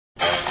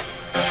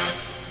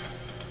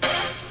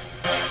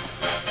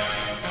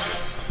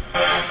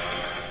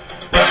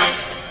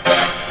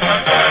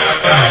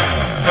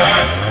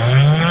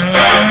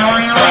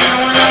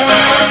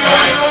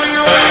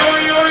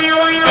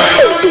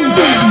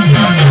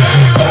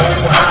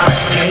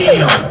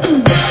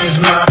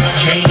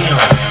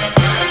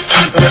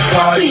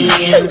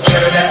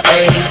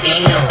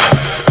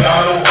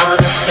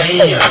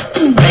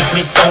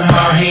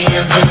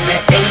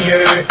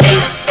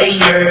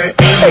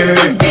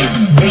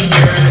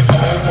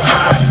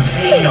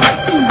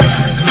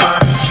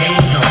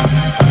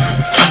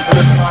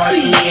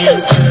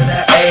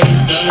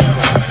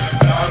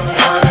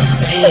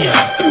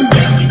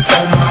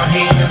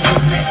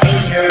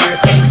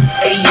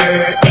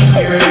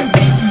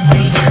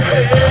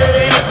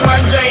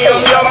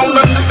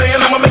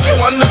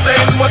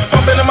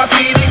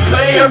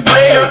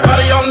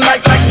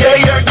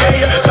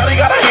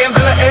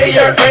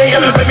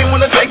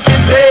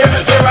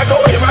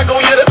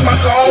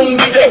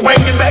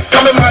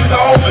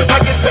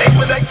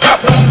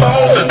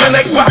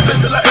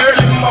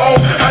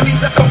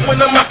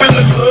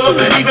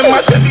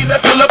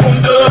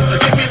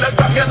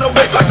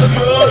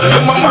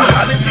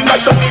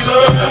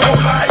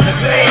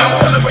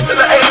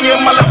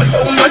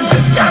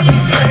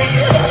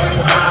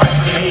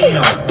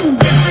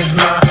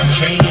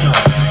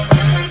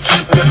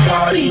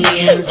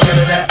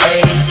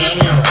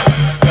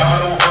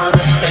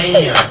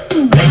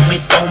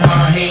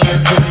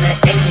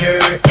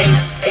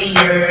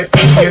Oh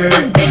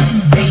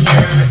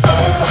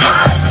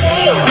hot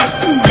damn,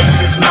 this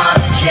is my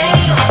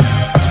jam.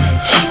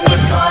 Keep me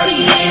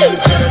partying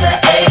till the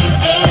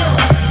AM.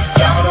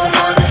 Y'all don't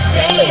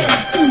understand.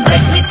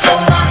 Make me throw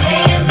my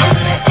hands in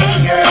the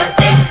air.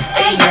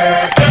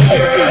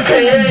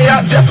 Hey,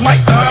 I just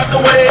might start the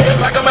way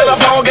like I'm at a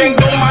ball game,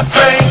 do my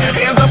thing.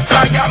 Hands up,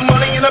 I got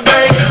money in the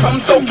bank. I'm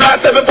so fly,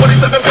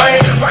 747 plane.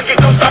 Rocket,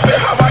 don't stop it,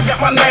 how I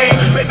got my name.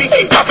 Baby,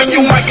 keep popping,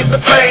 you might get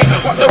the fame.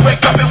 Walk the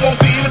wreck up, it won't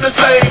see you the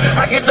same.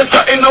 I get the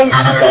starting on.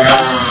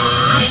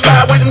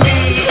 Ride with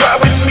me.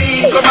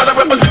 Come out of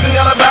representing,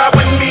 gotta vibe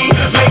with me.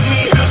 Make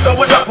me throw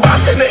it up,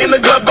 bartender in the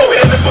club, go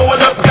ahead and blow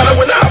it up. Gotta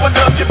win the how it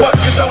does, your butt,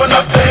 you're showing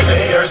up.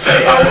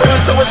 Stay. I'm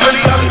good, so it's really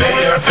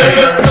unfair.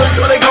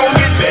 Sure they gon'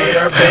 get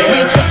better.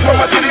 We check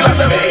from my city like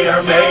the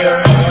mayor.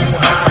 Oh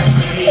hot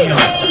damn,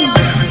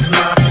 this is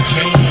my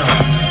jam.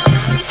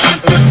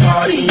 Keep me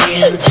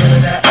partying till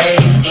the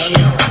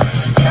AM.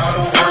 Y'all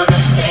don't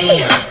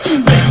understand.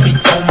 Make me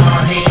throw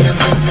my hands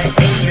in the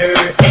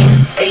air.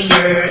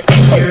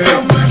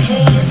 Throw my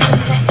hands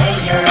in the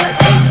air.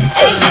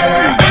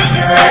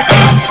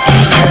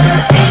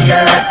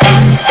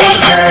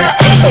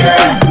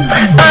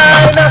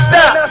 Alright, now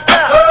stop.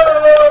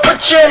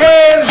 Put your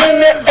hands in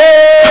the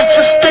air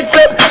to stick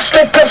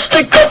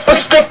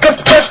up,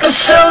 touch the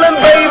ceiling,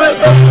 baby.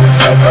 Put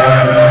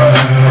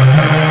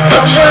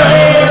your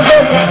hands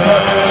up,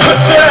 put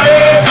your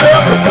hands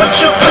up,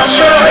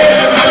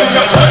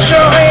 put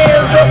your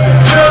hands up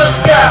to the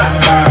sky.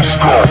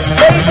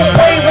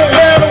 Wave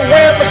around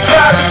from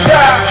side to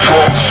side.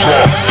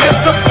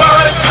 It's a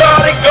party,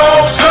 started,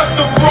 gon' touch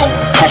the roof.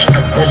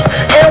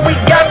 And we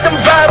got them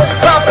bottles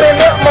popping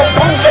up my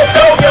boots. So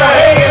throw your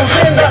hands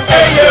in the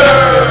air.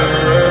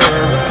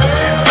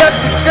 Touch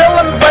the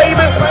ceiling,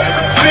 baby.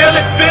 Feel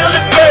it,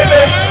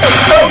 baby.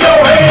 Throw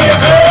your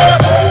hands up.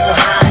 Oh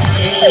hot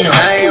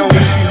damn,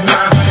 this is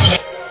my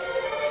jam.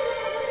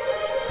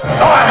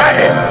 Oh, I had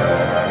him.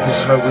 His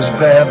throat was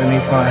bare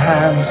beneath my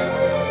hand.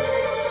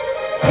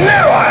 No,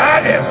 I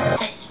had him.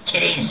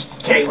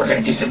 Kitty, we're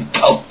gonna do some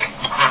coke.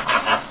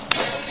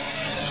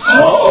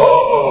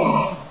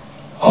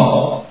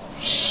 Oh,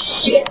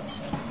 shit.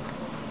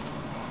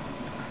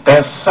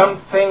 There's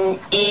something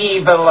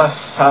evil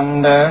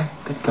asunder.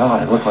 Good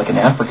God, it looks like an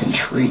African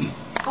tree.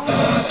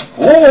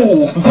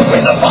 Ooh! With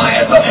the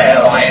fires of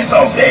hell, I am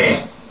so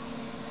big.